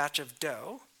through a batch of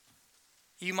dough,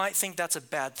 you might think that's a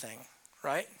bad thing,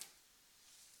 right?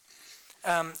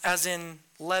 As in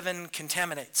leaven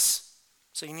contaminates,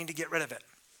 so you need to get rid of it.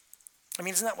 I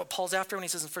mean, isn't that what Paul's after when he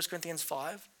says in 1 Corinthians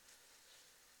 5?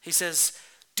 He says,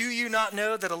 do you not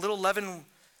know that a little leaven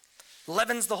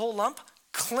leavens the whole lump?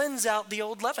 Cleanse out the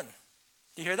old leaven.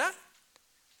 You hear that?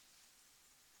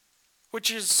 Which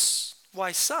is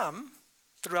why some,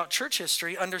 throughout church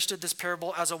history, understood this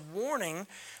parable as a warning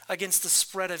against the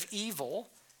spread of evil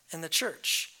in the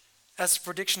church, as a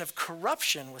prediction of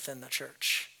corruption within the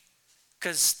church,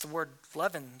 because the word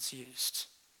leaven's used.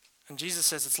 And Jesus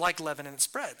says it's like leaven and it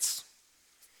spreads.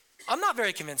 I'm not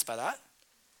very convinced by that.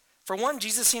 For one,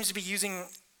 Jesus seems to be using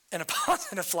in a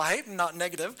positive light, not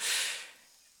negative,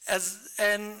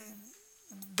 and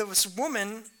this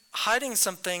woman hiding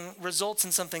something results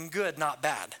in something good, not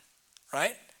bad,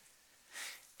 right?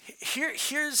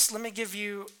 Let me give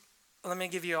you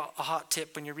a hot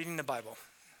tip when you're reading the Bible,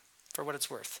 for what it's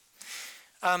worth.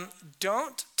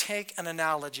 Don't take an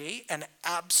analogy and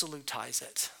absolutize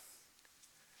it.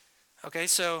 Okay,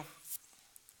 so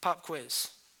pop quiz.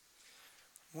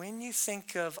 When you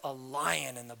think of a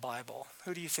lion in the Bible,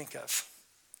 who do you think of?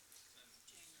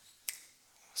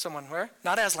 Someone where?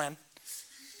 Not Aslan.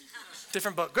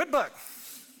 Different book. Good book.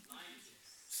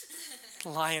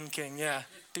 Lion King, yeah.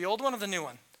 The old one or the new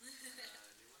one?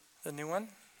 The new one?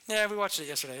 Yeah, we watched it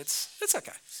yesterday. It's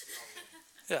okay.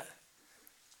 Yeah.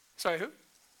 Sorry, who?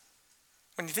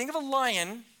 When you think of a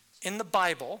lion in the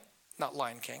Bible, not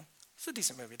Lion King. It's a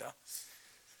decent movie though.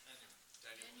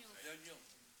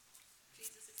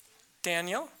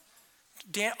 Daniel?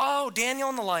 Daniel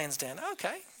and the lion's den.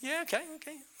 Okay. Yeah, okay.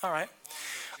 All right.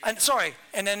 And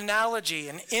an analogy,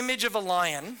 an image of a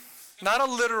lion, not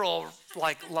a literal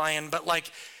like lion, but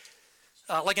like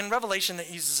in Revelation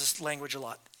that uses this language a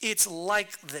lot. It's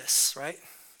like this, right?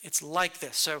 It's like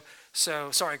this.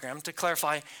 So sorry, Graham, to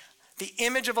clarify, the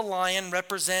image of a lion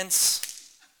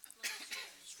represents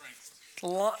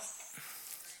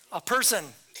a person.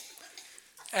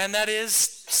 And that is,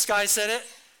 Sky said it,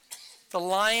 the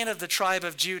Lion of the tribe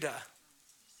of Judah.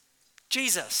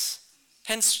 Jesus.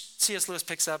 Hence, C.S. Lewis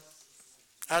picks up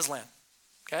Aslan.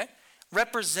 Okay?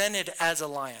 represented as a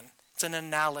lion. It's an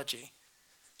analogy.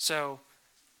 So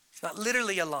it's not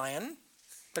literally a lion,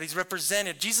 but he's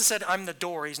represented. Jesus said, I'm the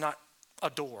door. He's not a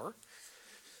door.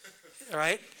 All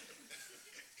right?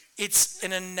 It's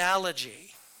an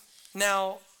analogy.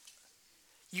 Now,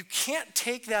 you can't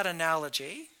take that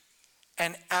analogy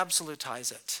and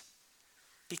absolutize it.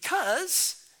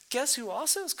 Because guess who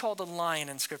also is called a lion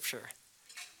in Scripture?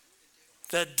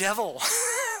 The devil.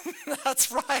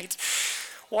 That's right.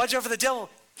 Watch out for the devil.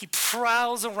 He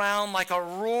prowls around like a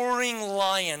roaring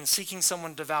lion seeking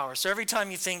someone to devour. So every time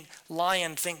you think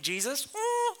lion, think Jesus?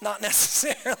 Not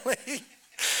necessarily.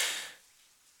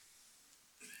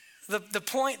 The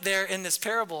point there in this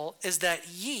parable is that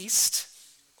yeast,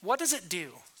 what does it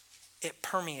do? It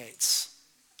permeates,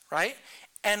 right?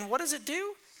 And what does it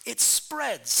do? It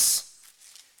spreads.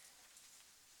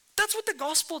 That's what the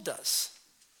gospel does.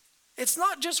 It's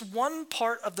not just one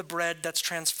part of the bread that's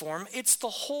transformed, it's the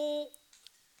whole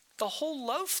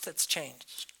loaf that's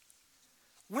changed.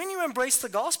 When you embrace the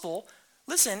gospel,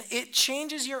 listen, it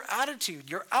changes your attitude,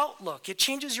 your outlook, it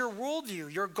changes your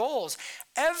worldview, your goals.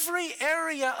 Every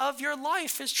area of your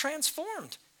life is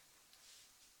transformed.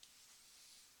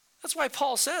 That's why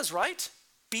Paul says, right?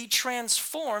 Be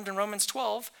transformed in Romans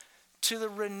 12 to the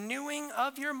renewing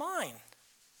of your mind.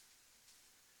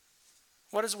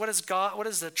 What is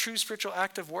the true spiritual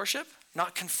act of worship?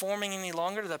 Not conforming any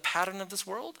longer to the pattern of this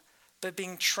world, but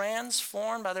being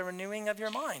transformed by the renewing of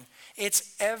your mind.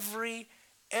 It's every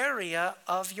area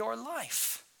of your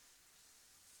life.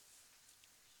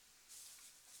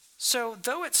 So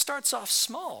though it starts off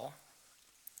small,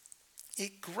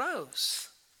 it grows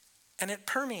and it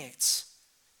permeates.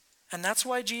 And that's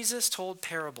why Jesus told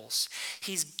parables.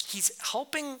 He's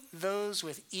helping those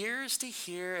with ears to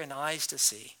hear and eyes to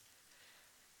see.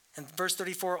 And verse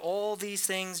 34, all these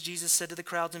things Jesus said to the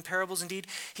crowds in parables. Indeed,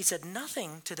 he said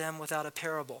nothing to them without a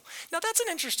parable. Now that's an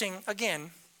interesting,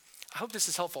 again, I hope this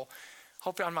is helpful.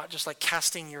 Hope I'm not just like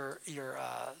casting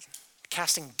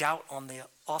casting doubt on the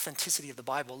authenticity of the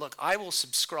Bible. Look, I will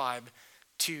subscribe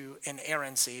to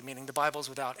inerrancy, meaning the Bible's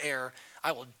without error.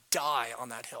 I will die on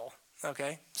that hill.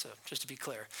 Okay? So just to be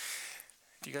clear.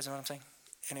 Do you guys know what I'm saying?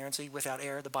 Inerrancy, without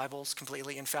error. The Bible's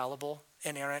completely infallible,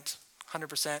 inerrant,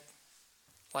 100%.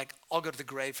 Like, I'll go to the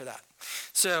grave for that.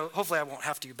 So hopefully I won't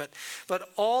have to. But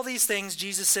all these things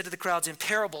Jesus said to the crowds in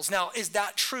parables. Now, is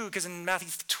that true? Because in Matthew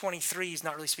 23, he's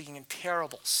not really speaking in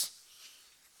parables.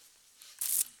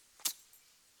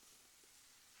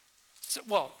 So,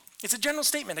 well, it's a general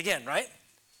statement again, right?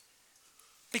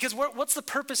 Because what's the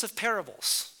purpose of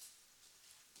parables?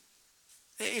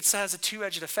 It has a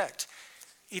two-edged effect.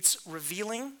 It's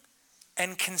revealing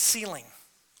and concealing.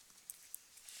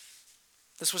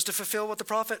 This was to fulfill what the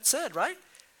prophet said, right?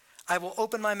 I will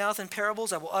open my mouth in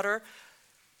parables. I will utter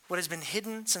what has been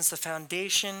hidden since the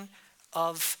foundation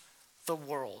of the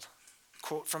world.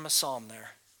 Quote from a psalm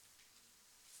there.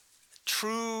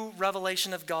 True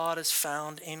revelation of God is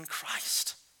found in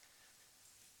Christ.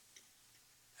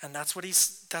 And that's what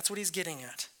he's getting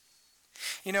at.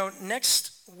 You know,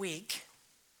 next week,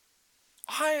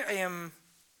 I am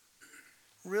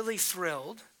really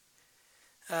thrilled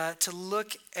to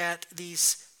look at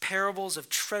these parables of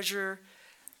treasure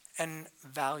and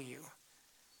value.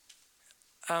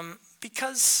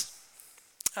 Because,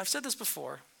 I've said this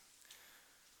before,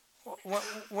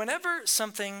 whenever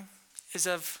something is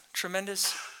of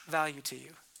tremendous value to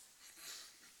you,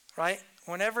 right?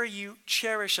 Whenever you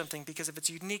cherish something because of its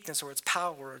uniqueness or its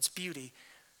power or its beauty,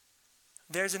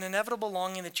 there's an inevitable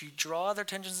longing that you draw their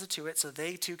attention to it so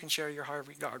they too can share your high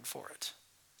regard for it.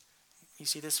 You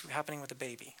see this happening with a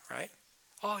baby, right?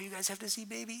 Oh, you guys have to see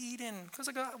baby Eden.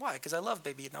 Why? Because I love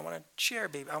baby Eden. I want to share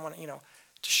baby. I want to,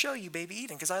 to show you baby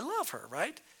Eden because I love her,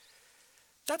 right?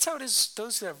 That's how it is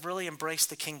those that have really embraced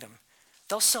the kingdom.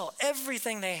 They'll sell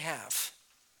everything they have.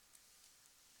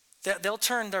 They'll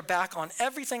turn their back on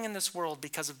everything in this world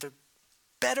because of the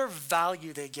better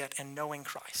value they get in knowing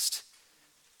Christ.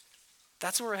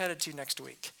 That's where we're headed to next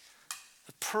week.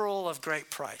 The pearl of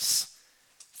great price.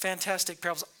 Fantastic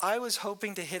parables. I was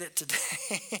hoping to hit it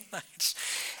today.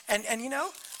 and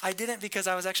I didn't because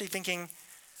I was actually thinking,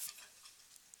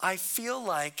 I feel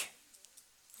like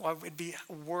it would be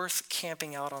worth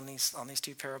camping out on these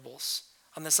two parables,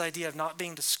 on this idea of not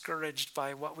being discouraged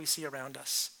by what we see around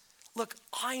us. Look,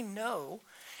 I know,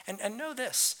 and know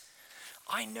this,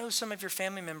 I know some of your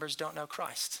family members don't know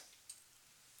Christ.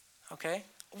 Okay?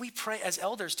 We pray, as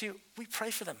elders too, we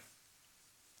pray for them.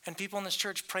 And people in this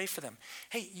church pray for them.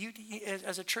 Hey, you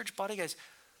as a church body, guys,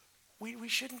 we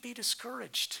shouldn't be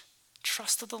discouraged.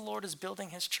 Trust that the Lord is building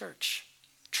his church.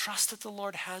 Trust that the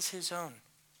Lord has his own.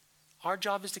 Our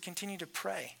job is to continue to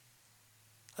pray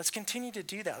Let's continue to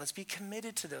do that. Let's be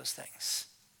committed to those things.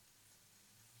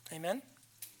 Amen?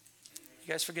 You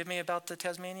guys forgive me about the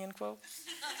Tasmanian quote?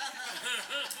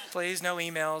 Please, no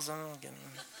emails. I'm going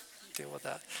to deal with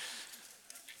that.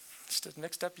 Just a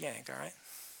mixed up yank, all right?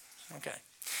 Okay.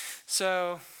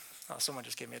 So, someone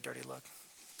just gave me a dirty look.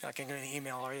 You're not going to get an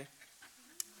email, are you?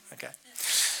 Okay.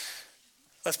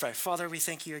 Let's pray. Father, we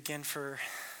thank you again for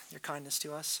your kindness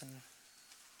to us, and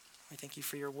we thank you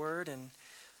for your word. And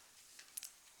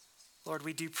Lord,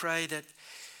 we do pray that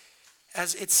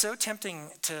as it's so tempting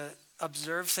to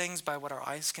observe things by what our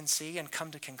eyes can see and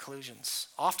come to conclusions,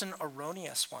 often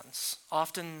erroneous ones,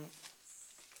 often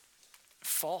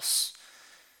false,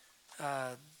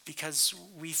 because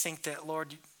we think that,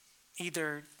 Lord,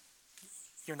 either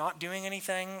you're not doing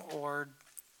anything or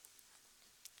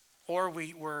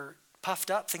we're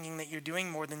puffed up thinking that you're doing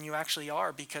more than you actually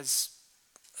are because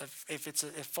if it's a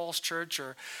false church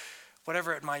or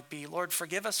whatever it might be. Lord,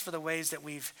 forgive us for the ways that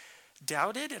we've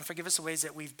doubted, and forgive us the ways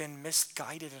that we've been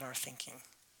misguided in our thinking.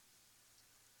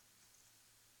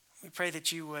 We pray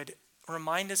that you would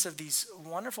remind us of these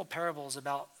wonderful parables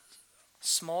about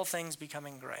small things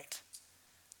becoming great,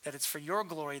 that it's for your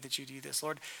glory that you do this.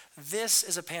 Lord, this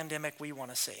is a pandemic we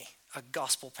want to see, a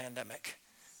gospel pandemic.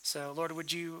 So, Lord,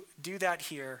 would you do that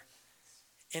here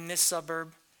in this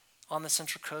suburb, on the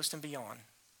Central Coast and beyond?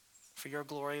 For your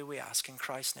glory we ask in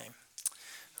Christ's name.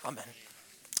 Amen.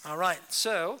 All right,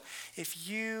 so if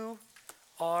you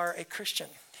are a Christian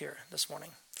here this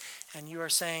morning and you are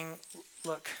saying,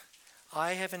 look,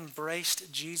 I have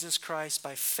embraced Jesus Christ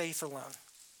by faith alone,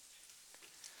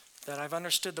 that I've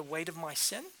understood the weight of my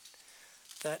sin,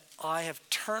 that I have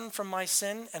turned from my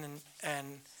sin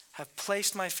and have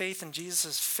placed my faith in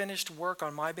Jesus' finished work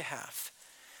on my behalf,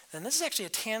 then this is actually a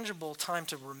tangible time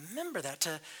to remember that,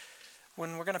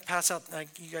 when we're going to pass out,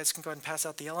 you guys can go ahead and pass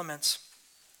out the elements,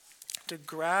 to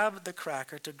grab the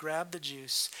cracker, to grab the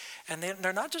juice. And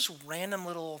they're not just random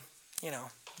little,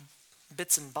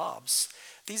 bits and bobs.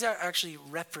 These are actually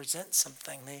represent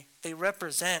something. They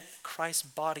represent Christ's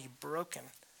body broken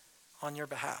on your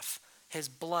behalf, his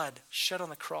blood shed on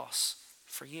the cross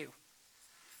for you.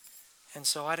 And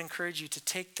so I'd encourage you to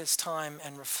take this time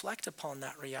and reflect upon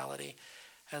that reality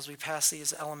as we pass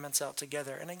these elements out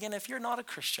together. And again, if you're not a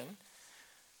Christian,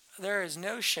 there is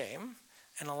no shame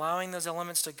in allowing those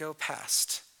elements to go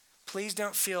past. Please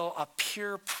don't feel a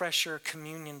peer pressure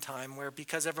communion time where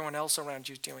because everyone else around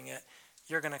you is doing it,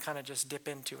 you're going to kind of just dip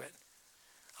into it.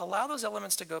 Allow those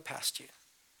elements to go past you.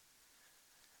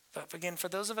 But again, for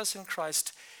those of us in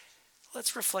Christ,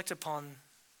 let's reflect upon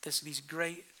these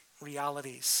great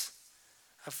realities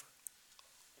of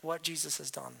what Jesus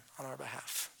has done on our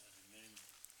behalf. Amen.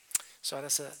 So I'd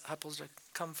ask the couples to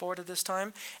come forward at this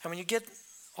time. And when you get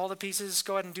all the pieces,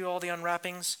 go ahead and do all the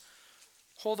unwrappings.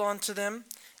 Hold on to them,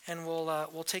 and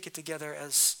we'll take it together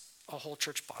as a whole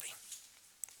church body.